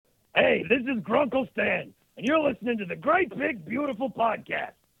Hey, this is Grunkle Stan, and you're listening to the Great Big Beautiful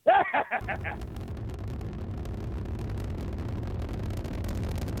Podcast. Have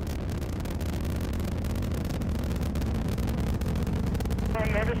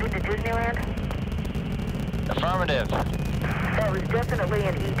you ever been to Disneyland? Affirmative. That was definitely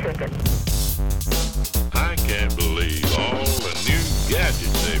an e-ticket. I can't believe all the new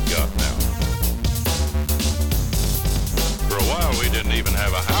gadgets they've got now. For a while, we didn't even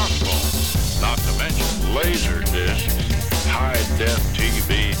have a house phone, not to mention laser discs, high-def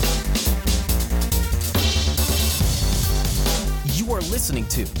TV. You are listening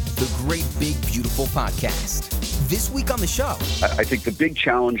to the Great Big Beautiful Podcast. This week on the show, I think the big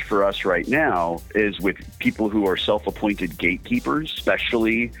challenge for us right now is with people who are self-appointed gatekeepers,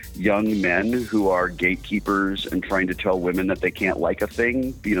 especially young men who are gatekeepers and trying to tell women that they can't like a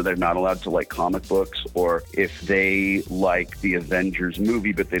thing. You know, they're not allowed to like comic books, or if they like the Avengers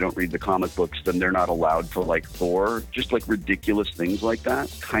movie but they don't read the comic books, then they're not allowed to like Thor. Just like ridiculous things like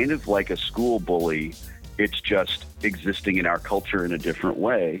that. Kind of like a school bully. It's just existing in our culture in a different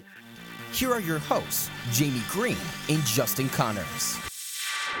way. Here are your hosts, Jamie Green and Justin Connors.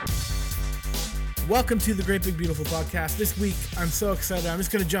 Welcome to the Great Big Beautiful Podcast. This week, I'm so excited. I'm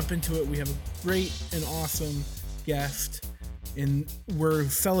just going to jump into it. We have a great and awesome guest, and we're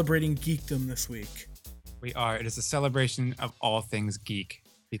celebrating geekdom this week. We are. It is a celebration of all things geek,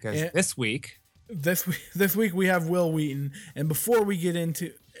 because this week we have Wil Wheaton. And before we get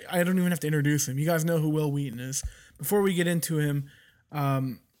into, I don't even have to introduce him. You guys know who Wil Wheaton is. Before we get into him,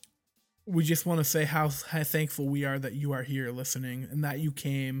 we just want to say how thankful we are that you are here listening and that you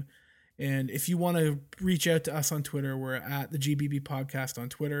came. And if you want to reach out to us on Twitter, we're at the GBB Podcast on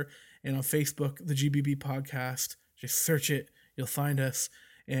Twitter, and on Facebook, the GBB Podcast. Just search it. You'll find us.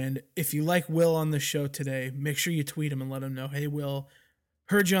 And if you like Wil on the show today, make sure you tweet him and let him know, hey, Wil,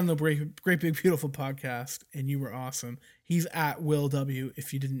 heard you on the Great Big Beautiful Podcast, and you were awesome. He's at Wil W.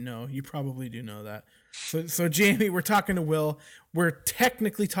 If you didn't know, you probably do know that. So Jamie, we're talking to Wil. We're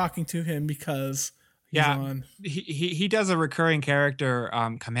technically talking to him because he's on. He does a recurring character,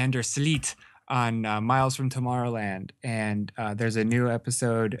 Commander Sleet, on Miles from Tomorrowland, and there's a new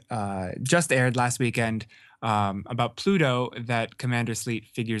episode just aired last weekend about Pluto that Commander Sleet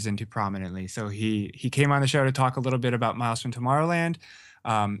figures into prominently. So he came on the show to talk a little bit about Miles from Tomorrowland.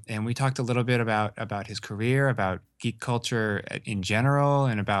 And we talked a little bit about his career, about geek culture in general,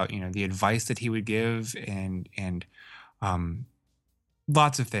 and about, the advice that he would give, and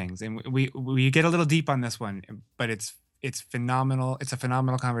lots of things. And we get a little deep on this one, but it's phenomenal. It's a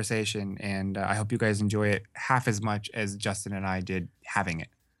phenomenal conversation, and I hope you guys enjoy it half as much as Justin and I did having it.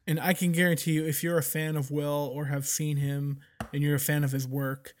 And I can guarantee you, if you're a fan of Wil or have seen him and you're a fan of his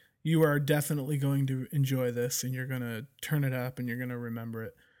work, you are definitely going to enjoy this, and you're going to turn it up and you're going to remember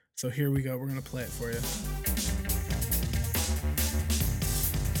it. So here we go. We're going to play it for you.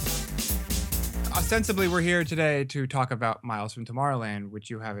 Ostensibly, we're here today to talk about Miles from Tomorrowland, which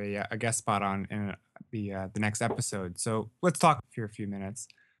you have a guest spot on in the next episode. So let's talk for a few minutes.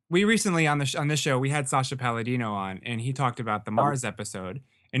 We recently on this show, we had Sasha Palladino on, and he talked about the Mars episode.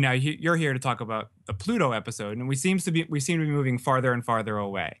 And now you're here to talk about the Pluto episode, and we seem to be moving farther and farther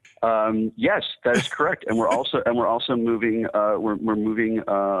away. Yes, that is correct, and we're also moving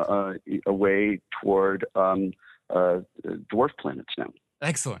away toward dwarf planets now.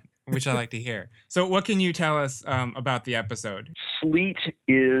 Excellent, which I like to hear. So, what can you tell us about the episode? Sleet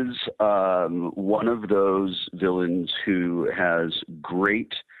is one of those villains who has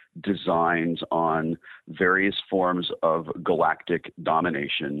great designs on various forms of galactic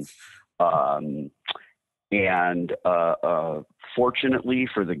domination. And fortunately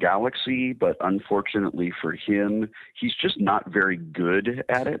for the galaxy, but unfortunately for him, he's just not very good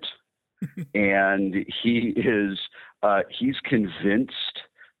at it. And he's convinced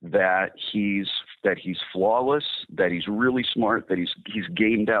that he's flawless, that he's really smart, that he's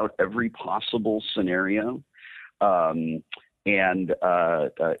gamed out every possible scenario. And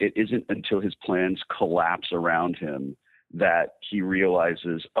it isn't until his plans collapse around him that he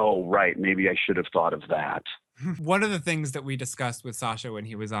realizes, oh, right, maybe I should have thought of that. One of the things that we discussed with Sasha when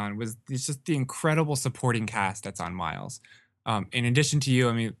he was on was just the incredible supporting cast that's on Miles. In addition to you,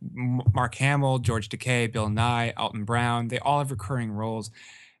 I mean, Mark Hamill, George Takei, Bill Nye, Alton Brown, they all have recurring roles.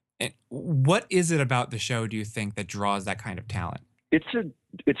 And what is it about the show, do you think, that draws that kind of talent? It's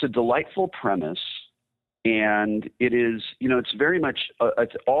a delightful premise. And it is, it's very much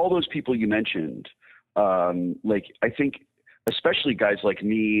it's all those people you mentioned. Like, I think, especially guys like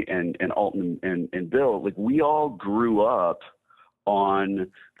me and Alton and Bill, like, we all grew up on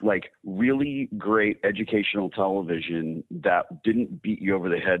like really great educational television that didn't beat you over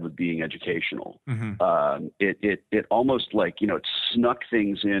the head with being educational. It almost like, it snuck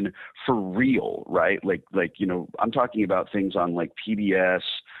things in for real, right? Like, I'm talking about things on like PBS,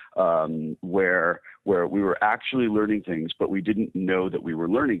 where we were actually learning things, but we didn't know that we were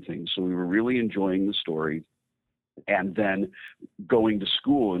learning things. So we were really enjoying the story, and then going to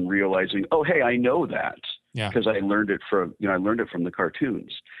school and realizing, oh, hey, I know that because I learned it from the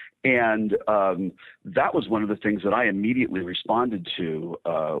cartoons. And that was one of the things that I immediately responded to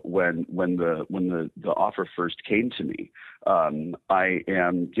when the offer first came to me. I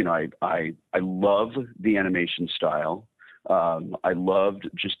love the animation style. I loved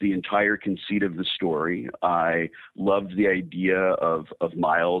just the entire conceit of the story. I loved the idea of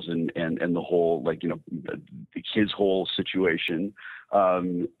Miles and the whole, his whole situation.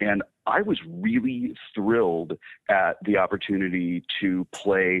 And I was really thrilled at the opportunity to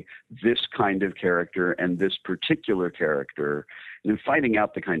play this kind of character and this particular character. And finding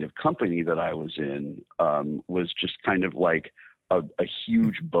out the kind of company that I was in was just kind of like a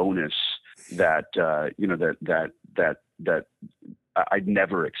huge bonus that I'd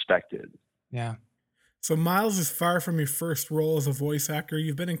never expected. Yeah. So Miles is far from your first role as a voice actor.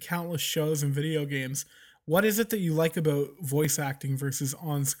 You've been in countless shows and video games. What is it that you like about voice acting versus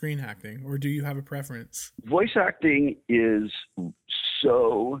on-screen acting, or do you have a preference? Voice acting is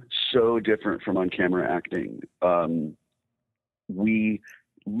so different from on-camera acting. We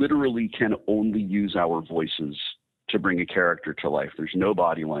literally can only use our voices to bring a character to life. There's no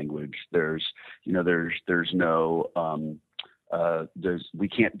body language. There's no we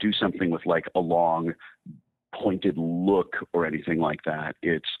can't do something with like a long pointed look or anything like that.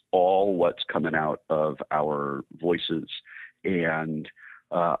 It's all what's coming out of our voices. And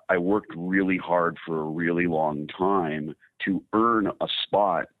I worked really hard for a really long time to earn a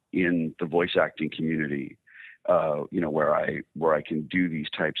spot in the voice acting community, where I can do these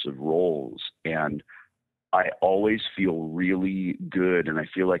types of roles. And I always feel really good, and I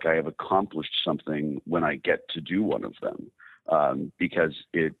feel like I have accomplished something when I get to do one of them, because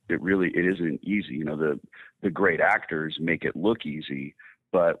it isn't easy. The great actors make it look easy,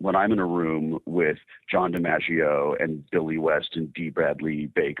 but when I'm in a room with John DiMaggio and Billy West and D. Bradley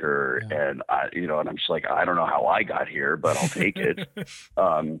Baker, and and I'm just like, I don't know how I got here, but I'll take it.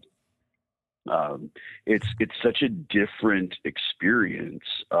 It's such a different experience,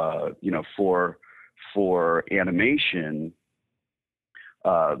 for animation.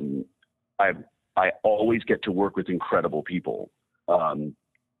 I always get to work with incredible people.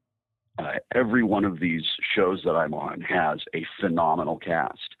 Every one of these shows that I'm on has a phenomenal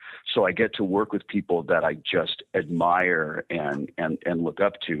cast. So I get to work with people that I just admire and look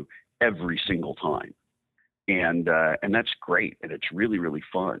up to every single time. And that's great. And it's really, really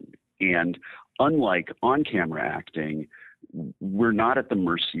fun. And unlike on-camera acting, we're not at the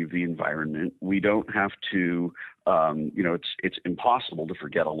mercy of the environment. We don't have to, it's impossible to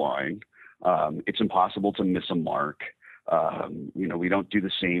forget a line. It's impossible to miss a mark. We don't do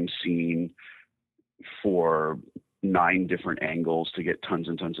the same scene for 9 different angles to get tons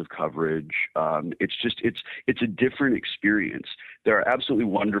and tons of coverage. It's a different experience. There are absolutely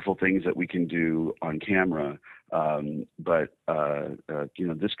wonderful things that we can do on camera. But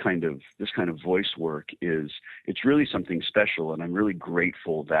this kind of voice work it's really something special, and I'm really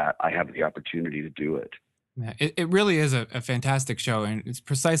grateful that I have the opportunity to do it. Yeah, it really is a fantastic show, and it's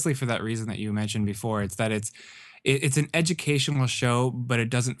precisely for that reason that you mentioned before. It's that it's an educational show, but it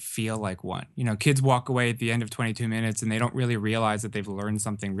doesn't feel like one. Kids walk away at the end of 22 minutes and they don't really realize that they've learned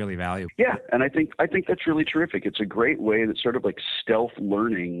something really valuable. Yeah, and I think that's really terrific. It's a great way that sort of like stealth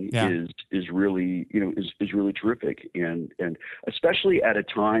learning is really is really terrific, and especially at a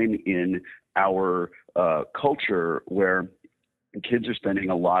time in our culture where kids are spending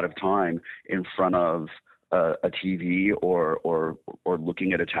a lot of time in front of a TV or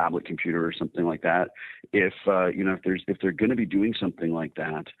looking at a tablet computer or something like that. If they're going to be doing something like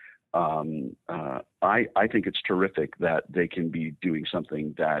that, I think it's terrific that they can be doing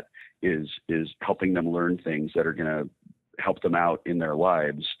something that is helping them learn things that are going to help them out in their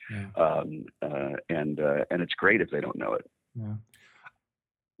lives. Yeah. And it's great if they don't know it. Yeah.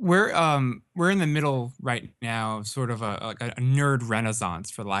 We're in the middle right now of sort of a nerd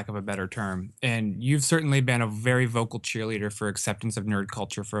renaissance, for lack of a better term. And you've certainly been a very vocal cheerleader for acceptance of nerd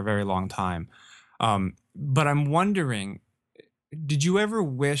culture for a very long time. But I'm wondering, did you ever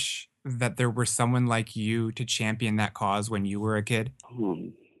wish that there were someone like you to champion that cause when you were a kid?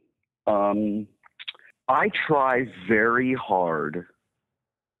 I try very hard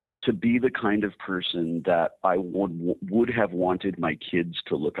to be the kind of person that I would have wanted my kids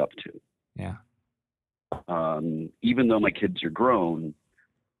to look up to. Yeah. Even though my kids are grown,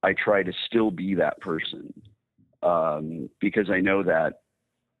 I try to still be that person, because I know that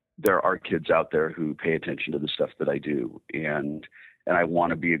there are kids out there who pay attention to the stuff that I do, and I want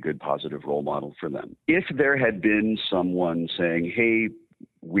to be a good, positive role model for them. If there had been someone saying, hey,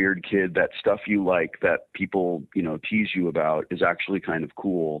 weird kid, that stuff you like that people, tease you about is actually kind of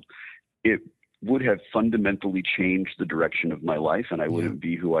cool, it would have fundamentally changed the direction of my life, and I wouldn't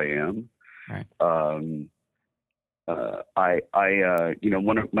be who I am. Right.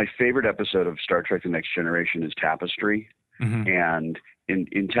 One of my favorite episode of Star Trek: The Next Generation is Tapestry. Mm-hmm. And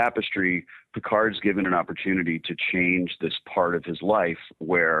in Tapestry, Picard's given an opportunity to change this part of his life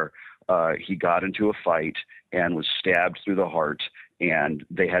where he got into a fight and was stabbed through the heart, and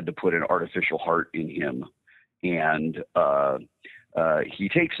they had to put an artificial heart in him. And he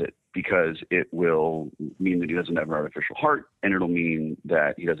takes it because it will mean that he doesn't have an artificial heart, and it'll mean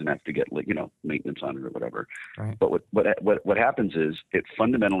that he doesn't have to get, maintenance on it or whatever. Right. But what happens is it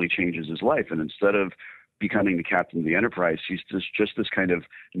fundamentally changes his life. And instead of becoming the captain of the Enterprise, he's just this kind of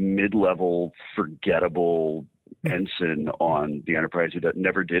mid-level, forgettable ensign on the Enterprise who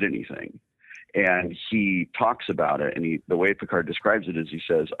never did anything. And he talks about it, and the way Picard describes it is he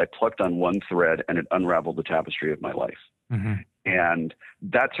says, I plucked on one thread and it unraveled the tapestry of my life. Mm-hmm. And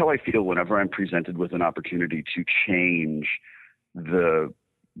that's how I feel whenever I'm presented with an opportunity to change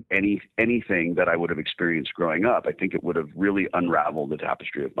anything that I would have experienced growing up. I think it would have really unraveled the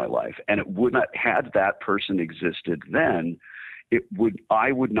tapestry of my life. And it would not, had that person existed then,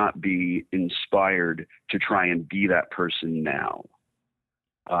 I would not be inspired to try and be that person now.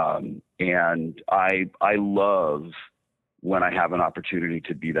 And I love when I have an opportunity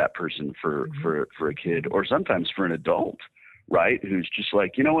to be that person for a kid, or sometimes for an adult, right? Who's just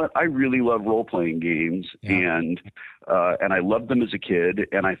like, you know what? I really love role-playing games, and I loved them as a kid,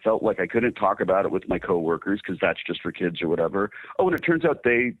 and I felt like I couldn't talk about it with my coworkers because that's just for kids or whatever. Oh, and it turns out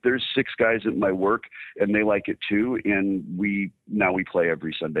there's 6 guys at my work, and they like it too, and we play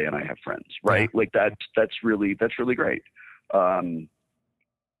every Sunday, and I have friends, right? Yeah. Like that's really great.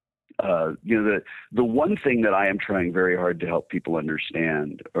 The one thing that I am trying very hard to help people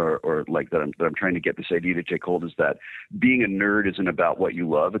understand, or like that I'm trying to get this idea to take hold, is that being a nerd isn't about what you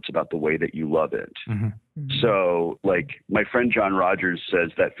love; it's about the way that you love it. Mm-hmm. Mm-hmm. So, like my friend John Rogers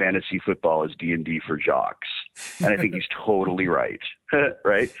says that fantasy football is D&D for jocks, and I think he's totally right.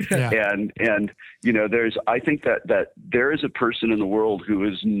 Right? Yeah. And I think that there is a person in the world who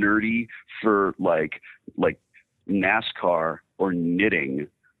is nerdy for like NASCAR or knitting.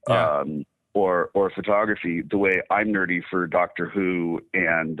 Yeah. Or photography, the way I'm nerdy for Doctor Who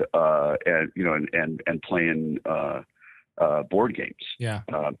and playing board games. Yeah.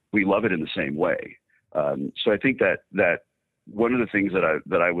 We love it in the same way. So I think that one of the things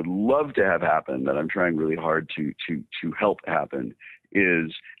that I would love to have happen, that I'm trying really hard to help happen,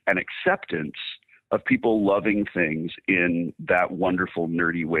 is an acceptance of people loving things in that wonderful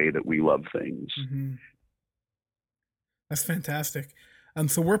nerdy way that we love things. Mm-hmm. That's fantastic.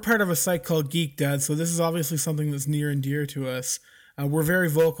 So we're part of a site called Geek Dad, so this is obviously something that's near and dear to us. We're very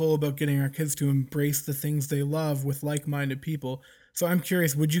vocal about getting our kids to embrace the things they love with like-minded people. So I'm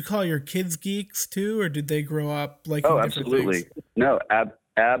curious, would you call your kids geeks too, or did they grow up like? Oh, absolutely. Things? No,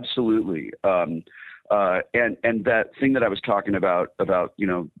 absolutely. And that thing that I was talking about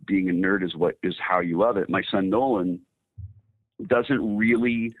being a nerd is how you love it. My son Nolan doesn't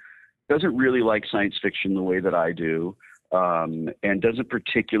really like science fiction the way that I do. And doesn't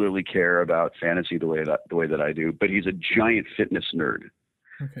particularly care about fantasy the way that I do, but he's a giant fitness nerd.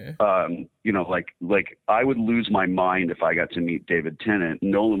 Okay. Like I would lose my mind if I got to meet David Tennant.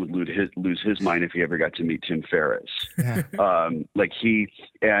 Nolan would lose his mind if he ever got to meet Tim Ferriss. Yeah.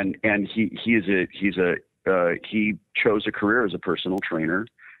 He chose a career as a personal trainer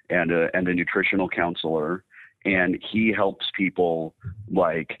and a nutritional counselor, and he helps people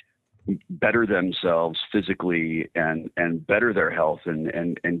like better themselves physically and better their health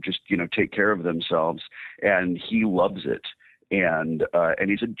and just take care of themselves, and he loves it, and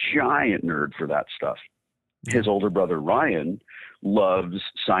he's a giant nerd for that stuff. His older brother Ryan loves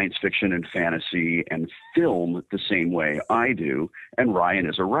science fiction and fantasy and film the same way I do, and Ryan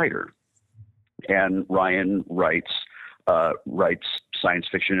is a writer, and Ryan writes science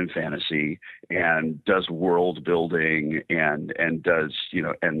fiction and fantasy and does world building and does,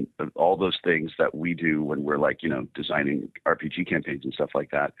 and all those things that we do when we're designing RPG campaigns and stuff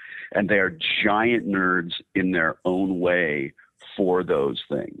like that. And they are giant nerds in their own way for those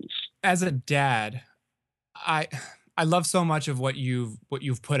things. As a dad, I love so much of what you've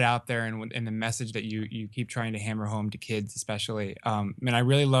put out there and the message that you keep trying to hammer home to kids, especially. And I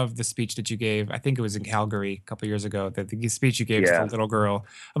really love the speech that you gave. I think it was in Calgary a couple years ago. The speech you gave to the little girl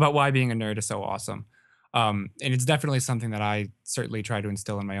about why being a nerd is so awesome. And it's definitely something that I certainly try to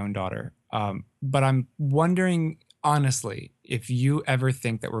instill in my own daughter. But I'm wondering, honestly, if you ever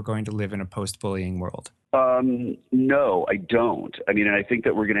think that we're going to live in a post-bullying world. No, I don't. I mean, and I think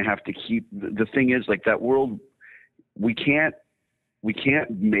that we're going to have to keep. The thing is, like, that world. We can't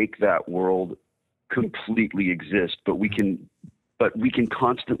make that world completely exist, but we can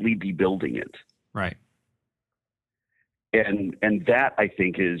constantly be building it. Right. And that, I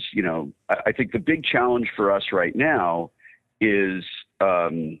think, is, I think the big challenge for us right now is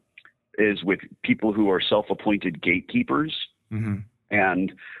with people who are self-appointed gatekeepers. Mm-hmm.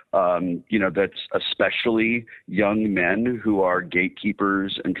 And, that's especially young men who are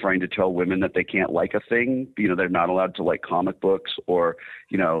gatekeepers and trying to tell women that they can't like a thing. They're not allowed to like comic books, or,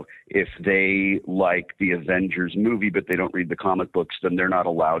 if they like the Avengers movie, but they don't read the comic books, then they're not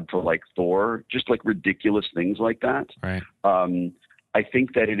allowed to like Thor, just like ridiculous things like that. Right. I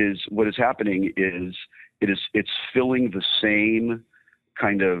think that what is happening is it's filling the same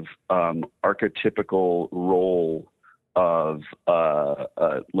kind of archetypical role of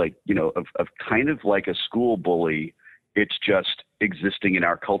kind of like a school bully. It's just existing in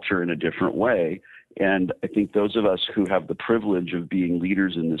our culture in a different way. And I think those of us who have the privilege of being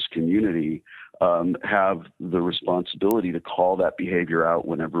leaders in this community have the responsibility to call that behavior out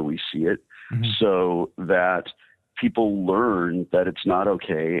whenever we see it, so that people learn that it's not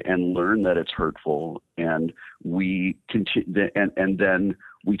okay and learn that it's hurtful, and we continue, and then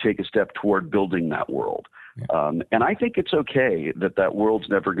we take a step toward building that world. And I think it's okay that world's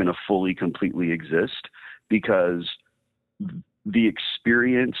never going to fully, completely exist, because the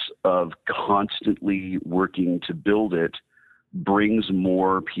experience of constantly working to build it brings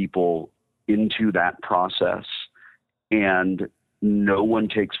more people into that process, and no one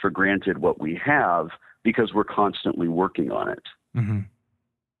takes for granted what we have because we're constantly working on it. Mm-hmm.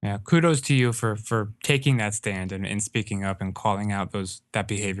 Yeah, kudos to you for taking that stand and speaking up and calling out that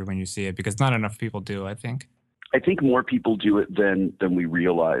behavior when you see it, because not enough people do, I think. I think more people do it than we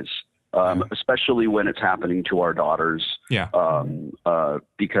realize, especially when it's happening to our daughters. Yeah.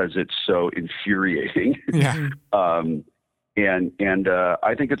 Because it's so infuriating. Yeah. And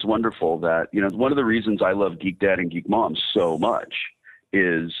I think it's wonderful that, one of the reasons I love Geek Dad and Geek Mom so much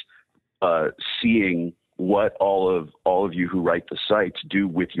is seeing what all of you who write the sites do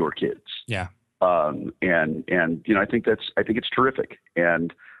with your kids. Yeah. And I think it's terrific.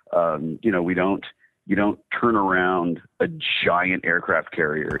 And you don't turn around a giant aircraft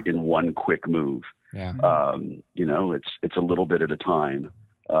carrier in one quick move. Yeah. It's a little bit at a time.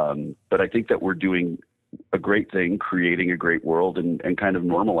 But I think that we're doing a great thing, creating a great world, and kind of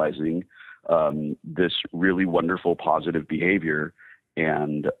normalizing this really wonderful positive behavior.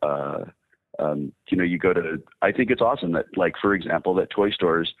 And I think it's awesome that, like, for example, that toy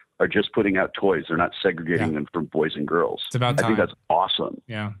stores are just putting out toys. They're not segregating them from boys and girls. It's about time. I think that's awesome.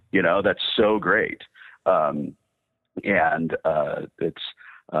 Yeah. That's so great. It's,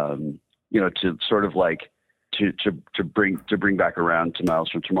 to sort of like, to bring back around to Miles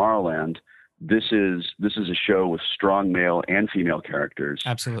from Tomorrowland, this is a show with strong male and female characters.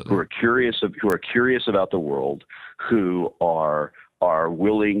 Absolutely. who are curious about the world, who are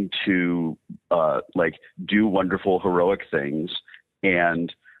willing to do wonderful, heroic things.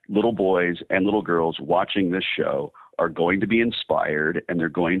 And little boys and little girls watching this show are going to be inspired, and they're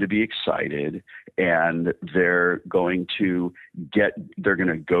going to be excited, and they're going to go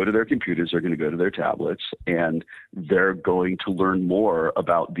to their computers, they're going to go to their tablets, and they're going to learn more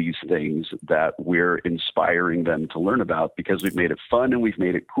about these things that we're inspiring them to learn about, because we've made it fun and we've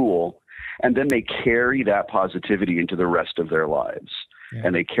made it cool. And then they carry that positivity into the rest of their lives. Yeah.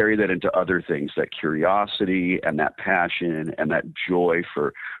 And they carry that into other things, that curiosity and that passion and that joy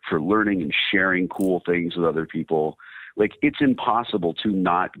for learning and sharing cool things with other people. Like, it's impossible to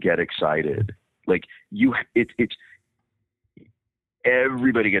not get excited. Like, it's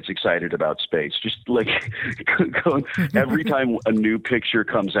everybody gets excited about space. Just like every time a new picture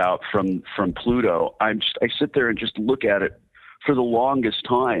comes out from Pluto, I sit there and just look at it for the longest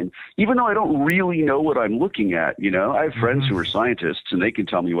time, even though I don't really know what I'm looking at. I have friends who are scientists and they can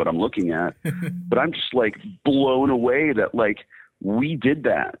tell me what I'm looking at, but I'm just like blown away that, like, we did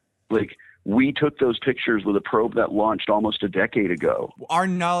that. Like, we took those pictures with a probe that launched almost a decade ago. Our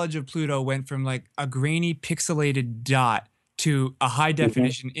knowledge of Pluto went from like a grainy pixelated dot to a high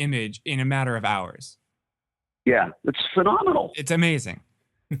definition image in a matter of hours. Yeah, it's phenomenal. It's amazing.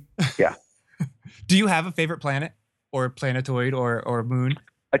 Yeah. Do you have a favorite planet? or planetoid or moon?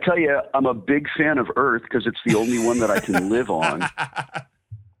 I tell you, I'm a big fan of Earth because it's the only one that I can live on.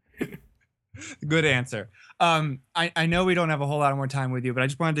 Good answer. I know we don't have a whole lot more time with you, but I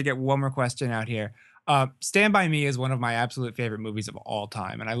just wanted to get one more question out here. Stand By Me is one of my absolute favorite movies of all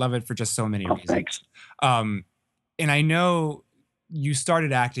time, and I love it for just so many reasons. Thanks. And I know you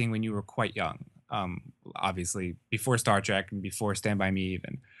started acting when you were quite young, obviously before Star Trek and before Stand By Me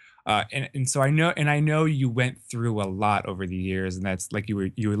even. And so I know you went through a lot over the years, and that's like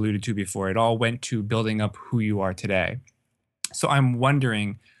you alluded to before. It all went to building up who you are today. So I'm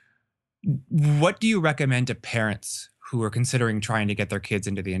wondering, what do you recommend to parents who are considering trying to get their kids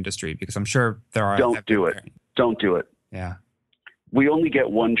into the industry? Because I'm sure there are. Don't do it. Don't do it. Yeah. We only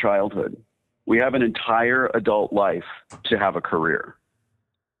get one childhood. We have an entire adult life to have a career.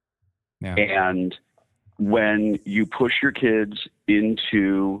 Yeah. And when you push your kids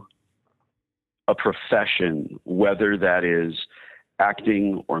into a profession, whether that is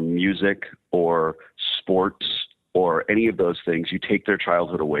acting or music or sports or any of those things, you take their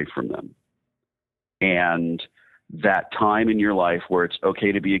childhood away from them. And that time in your life where it's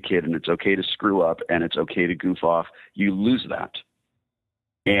okay to be a kid and it's okay to screw up and it's okay to goof off, you lose that.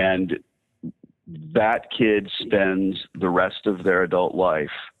 And that kid spends the rest of their adult life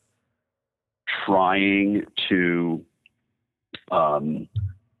trying to come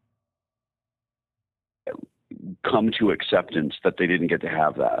to acceptance that they didn't get to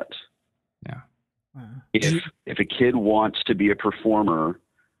have that. Yeah. If a kid wants to be a performer,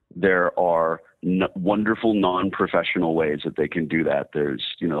 there are wonderful non-professional ways that they can do that. There's,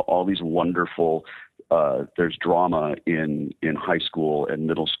 all these wonderful, there's drama in high school and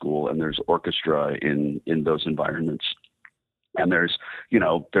middle school, and there's orchestra in those environments. And there's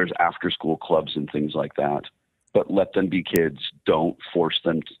after school clubs and things like that, but let them be kids. Don't force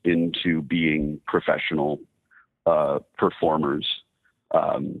them into being professional performers,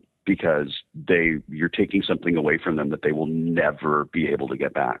 because you're taking something away from them that they will never be able to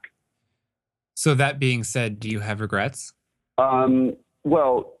get back. So that being said, do you have regrets?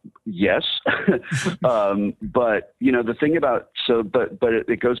 Well, yes. But the thing about, but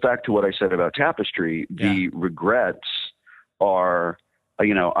it goes back to what I said about Tapestry. The regrets are, I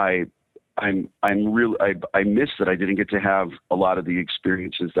miss that I didn't get to have a lot of the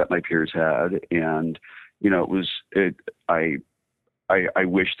experiences that my peers had. And, I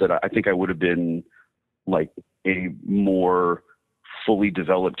wish that I think I would have been like a more fully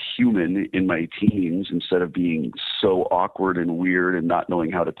developed human in my teens instead of being so awkward and weird and not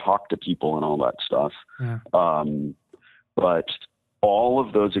knowing how to talk to people and all that stuff. Yeah. But all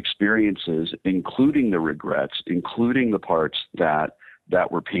of those experiences, including the regrets, including the parts that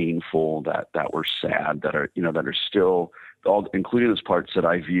were painful, that were sad, that are still all, including those parts that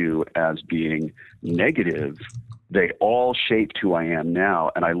I view as being negative, they all shaped who I am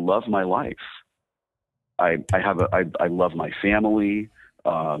now. And I love my life. I love my family.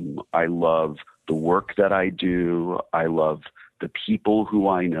 I love the work that I do. I love the people who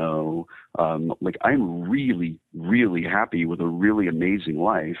I know. I'm really, really happy with a really amazing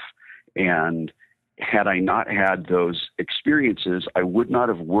life. And had I not had those experiences, I would not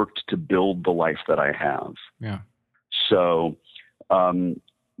have worked to build the life that I have. Yeah. So,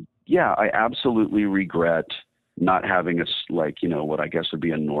 I absolutely regret not having what I guess would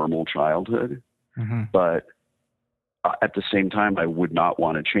be a normal childhood. Mm-hmm. But at the same time, I would not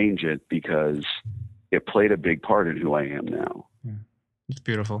want to change it because it played a big part in who I am now. Yeah. It's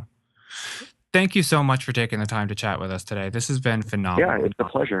beautiful. Thank you so much for taking the time to chat with us today. This has been phenomenal. Yeah, it's a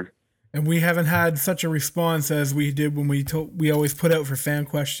pleasure. And we haven't had such a response as we did when we always put out for fan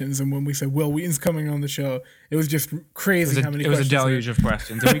questions, and when we said Wil Wheaton's coming on the show, it was just crazy how many. It was a deluge of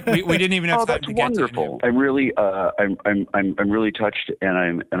questions. And we didn't even have time to get to it. Wonderful. I'm really I'm really touched,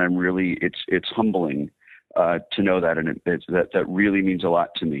 and I'm really it's humbling to know that, and that really means a lot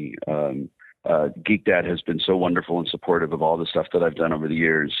to me. Geek Dad has been so wonderful and supportive of all the stuff that I've done over the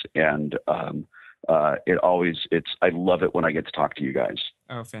years, and I love it when I get to talk to you guys.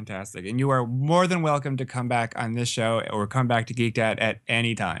 Oh, fantastic. And you are more than welcome to come back on this show or come back to Geek Dad at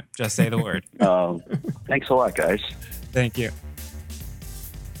any time. Just say the word. Thanks a lot, guys. Thank you.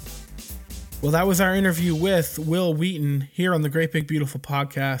 Well, that was our interview with Wil Wheaton here on the Great Big Beautiful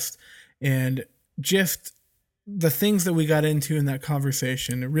podcast. And just the things that we got into in that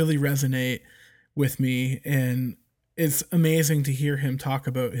conversation really resonate with me. And it's amazing to hear him talk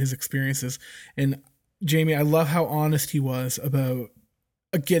about his experiences. And Jamie, I love how honest he was about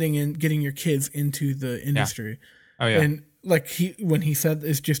getting your kids into the industry. Yeah. Oh yeah. And like when he said,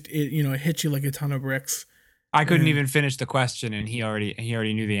 it's just, it hits you like a ton of bricks. I couldn't even finish the question, and he already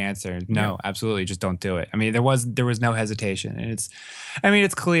knew the answer. No, absolutely, just don't do it. I mean, there was no hesitation, and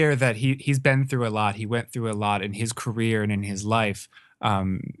it's clear that he's been through a lot. He went through a lot in his career and in his life,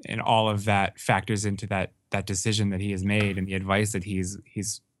 and all of that factors into that decision that he has made and the advice that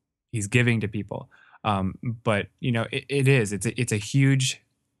he's giving to people. But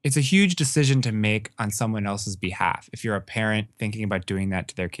it's a huge decision to make on someone else's behalf. If you're a parent thinking about doing that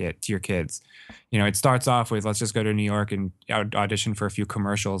to your kids, it starts off with, let's just go to New York and audition for a few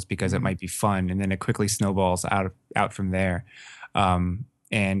commercials because it might be fun. And then it quickly snowballs out from there.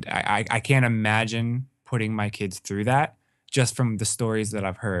 And I can't imagine putting my kids through that just from the stories that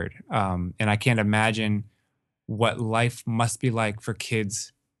I've heard. And I can't imagine what life must be like for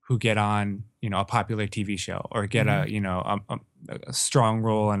kids who get on, a popular TV show or get a strong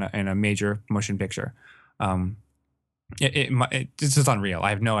role in a major motion picture. It's just unreal. I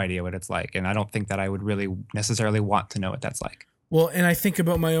have no idea what it's like, and I don't think that I would really necessarily want to know what that's like. Well, and I think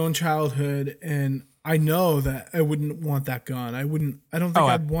about my own childhood, and I know that I wouldn't want that gone. I don't think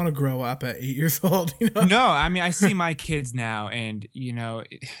I'd want to grow up at 8 years old. No, I mean, I see my kids now, and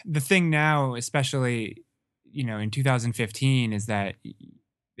the thing now, especially in 2015, is that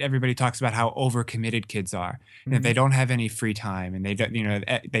everybody talks about how overcommitted kids are, and that they don't have any free time, and they don't,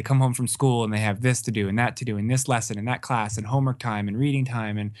 they come home from school and they have this to do and that to do and this lesson and that class and homework time and reading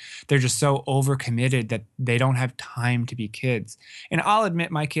time, and they're just so overcommitted that they don't have time to be kids. And I'll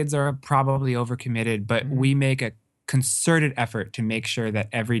admit my kids are probably overcommitted, but we make a concerted effort to make sure that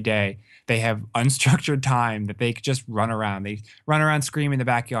every day they have unstructured time that they just run around. They run around, scream in the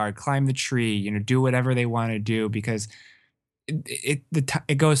backyard, climb the tree, do whatever they want to do, because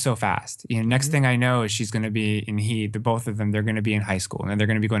it goes so fast. Next thing I know is she's going to be, and both of them, they're going to be in high school, and then they're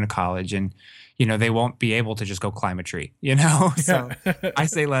going to be going to college, and they won't be able to just go climb a tree. So I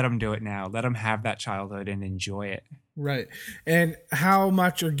say let them do it now. Let them have that childhood and enjoy it. Right. And how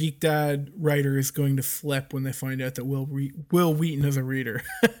much are Geek Dad writers going to flip when they find out that Wil Wheaton is a reader?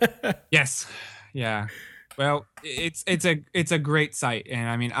 Yes. Yeah. Well, it's a great site, and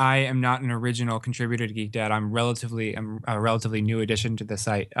I mean, I am not an original contributor to Geek Dad. I'm a relatively new addition to the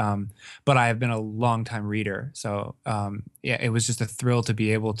site, but I have been a long-time reader. So it was just a thrill to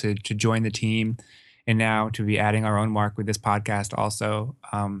be able to join the team, and now to be adding our own mark with this podcast also.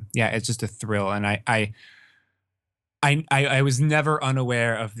 It's just a thrill, and I was never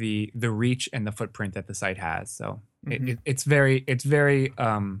unaware of the reach and the footprint that the site has. So it's very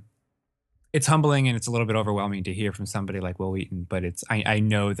it's humbling, and it's a little bit overwhelming to hear from somebody like Wil Wheaton, but I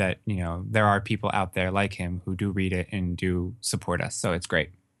know that, there are people out there like him who do read it and do support us. So it's great.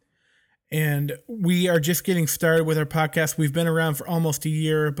 And we are just getting started with our podcast. We've been around for almost a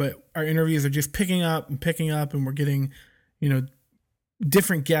year, but our interviews are just picking up, and we're getting,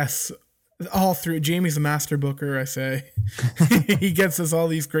 different guests all through. Jamie's a master booker, I say. He gets us all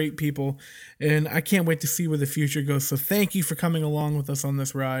these great people, and I can't wait to see where the future goes. So thank you for coming along with us on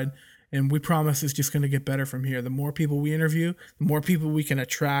this ride. And we promise it's just going to get better from here. The more people we interview, the more people we can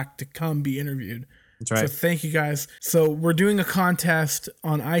attract to come be interviewed. That's right. So thank you guys. So we're doing a contest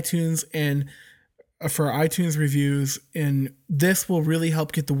on iTunes and for our iTunes reviews. And this will really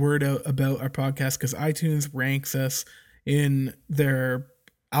help get the word out about our podcast, because iTunes ranks us in their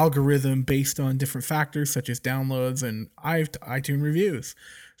algorithm based on different factors such as downloads and iTunes reviews.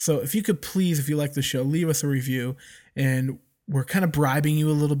 So if you could please, if you like the show, leave us a review, and we're kind of bribing you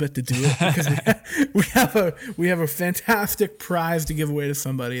a little bit to do it, because we have a fantastic prize to give away to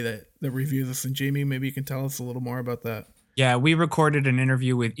somebody that reviews us. And Jamie, maybe you can tell us a little more about that. Yeah, we recorded an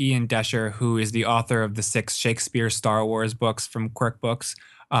interview with Ian Desher, who is the author of the 6 Shakespeare Star Wars books from Quirk Books.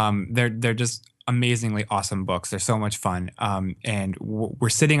 They're just amazingly awesome books. They're so much fun. And we're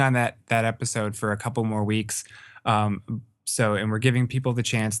sitting on that episode for a couple more weeks. And we're giving people the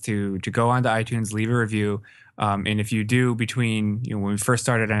chance to go onto iTunes, leave a review. And if you do, between when we first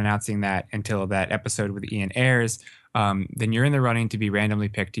started announcing that until that episode with Ian airs, then you're in the running to be randomly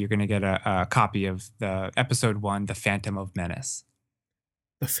picked. You're going to get a copy of the episode 1, The Phantom of Menace.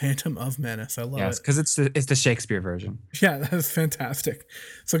 The Phantom of Menace. I love it. Yes, because it's the Shakespeare version. Yeah, that is fantastic.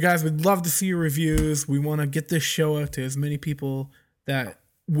 So guys, we'd love to see your reviews. We want to get this show out to as many people that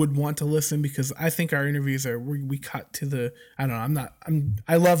would want to listen, because I think our interviews we cut to the, I don't know,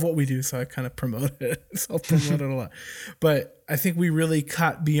 I love what we do, so I kind of promote it. So I'll promote it a lot. But I think we really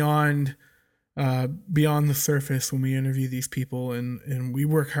cut beyond the surface when we interview these people, and we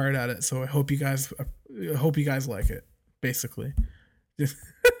work hard at it. So I hope you guys like it, basically.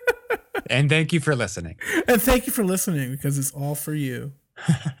 And thank you for listening. And thank you for listening, because it's all for you.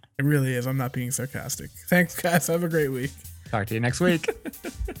 It really is. I'm not being sarcastic. Thanks, guys. Have a great week. Talk to you next week.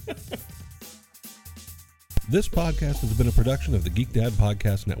 This podcast has been a production of the Geek Dad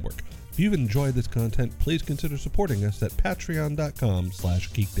Podcast Network. If you've enjoyed this content, please consider supporting us at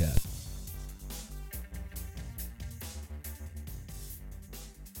patreon.com/geekdad.